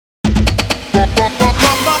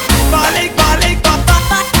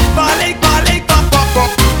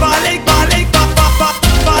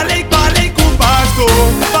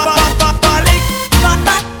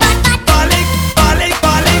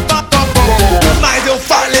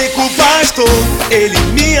pastor, ele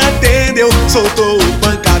me atendeu, soltou o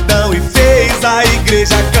pancadão e fez a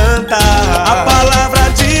igreja cantar. A palavra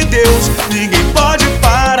de Deus ninguém pode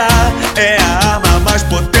parar, é a arma mais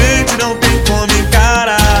potente, não tem como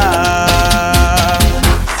encarar.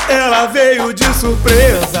 Ela veio de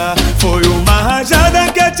surpresa, foi uma rajada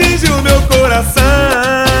que atingiu meu coração.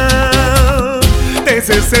 Tem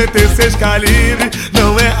 66 calibre,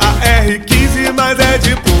 não é a R15, mas é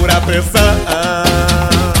de pura pressão.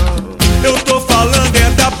 Eu tô falando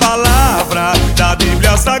é da palavra, da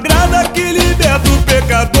Bíblia Sagrada que liberta o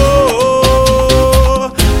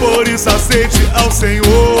pecador. Por isso aceite ao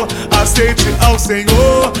Senhor,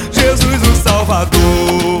 Jesus o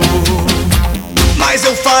Salvador. Mas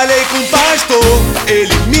eu falei com o pastor,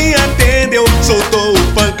 ele me atendeu, soltou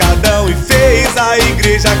o pancadão e fez a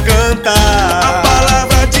igreja cantar. A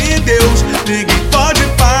palavra de Deus ninguém pode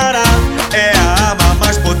parar, é a arma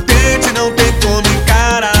mais potente, não tem como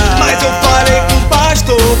encarar. Mas eu falei com o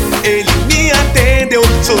pastor, ele me atendeu,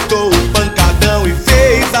 soltou o pancadão e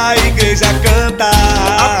fez a igreja cantar.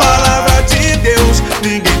 A palavra de Deus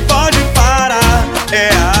ninguém pode parar, é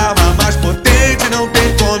a arma mais potente, não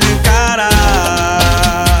tem como encarar.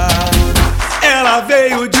 Ela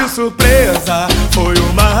veio de surpresa, foi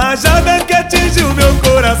uma rajada que atingiu meu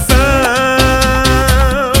coração.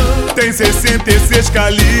 Tem 66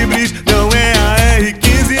 calibres, não é a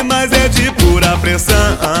R15, mas é de pura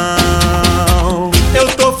pressão. Eu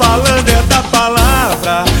tô falando é da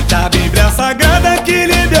palavra, da Bíblia Sagrada que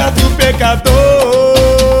liberta o pecador.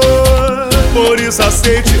 Por isso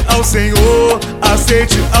aceite ao Senhor,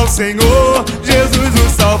 Jesus o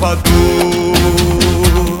Salvador.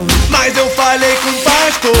 Mas eu falei com o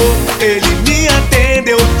pastor, ele me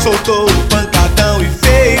atendeu, soltou o pancadão e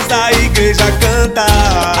fez a igreja cantar.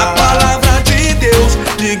 A palavra de Deus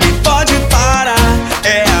ninguém pode parar,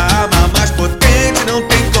 é a arma mais potente, não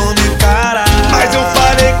tem como encarar. Mas eu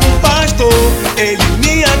falei com o pastor, ele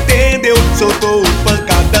me atendeu, soltou o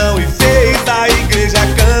pancadão e fez a igreja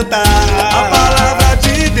cantar. A palavra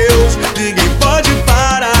de Deus ninguém pode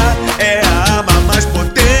parar, é a arma mais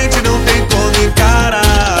potente, não tem como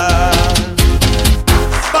encarar.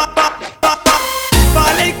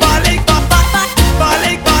 Falei com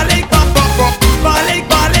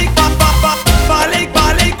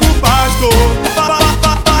o pastor.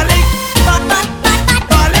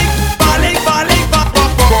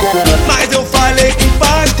 Mas eu falei com o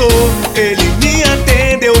pastor, ele me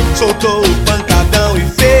atendeu, soltou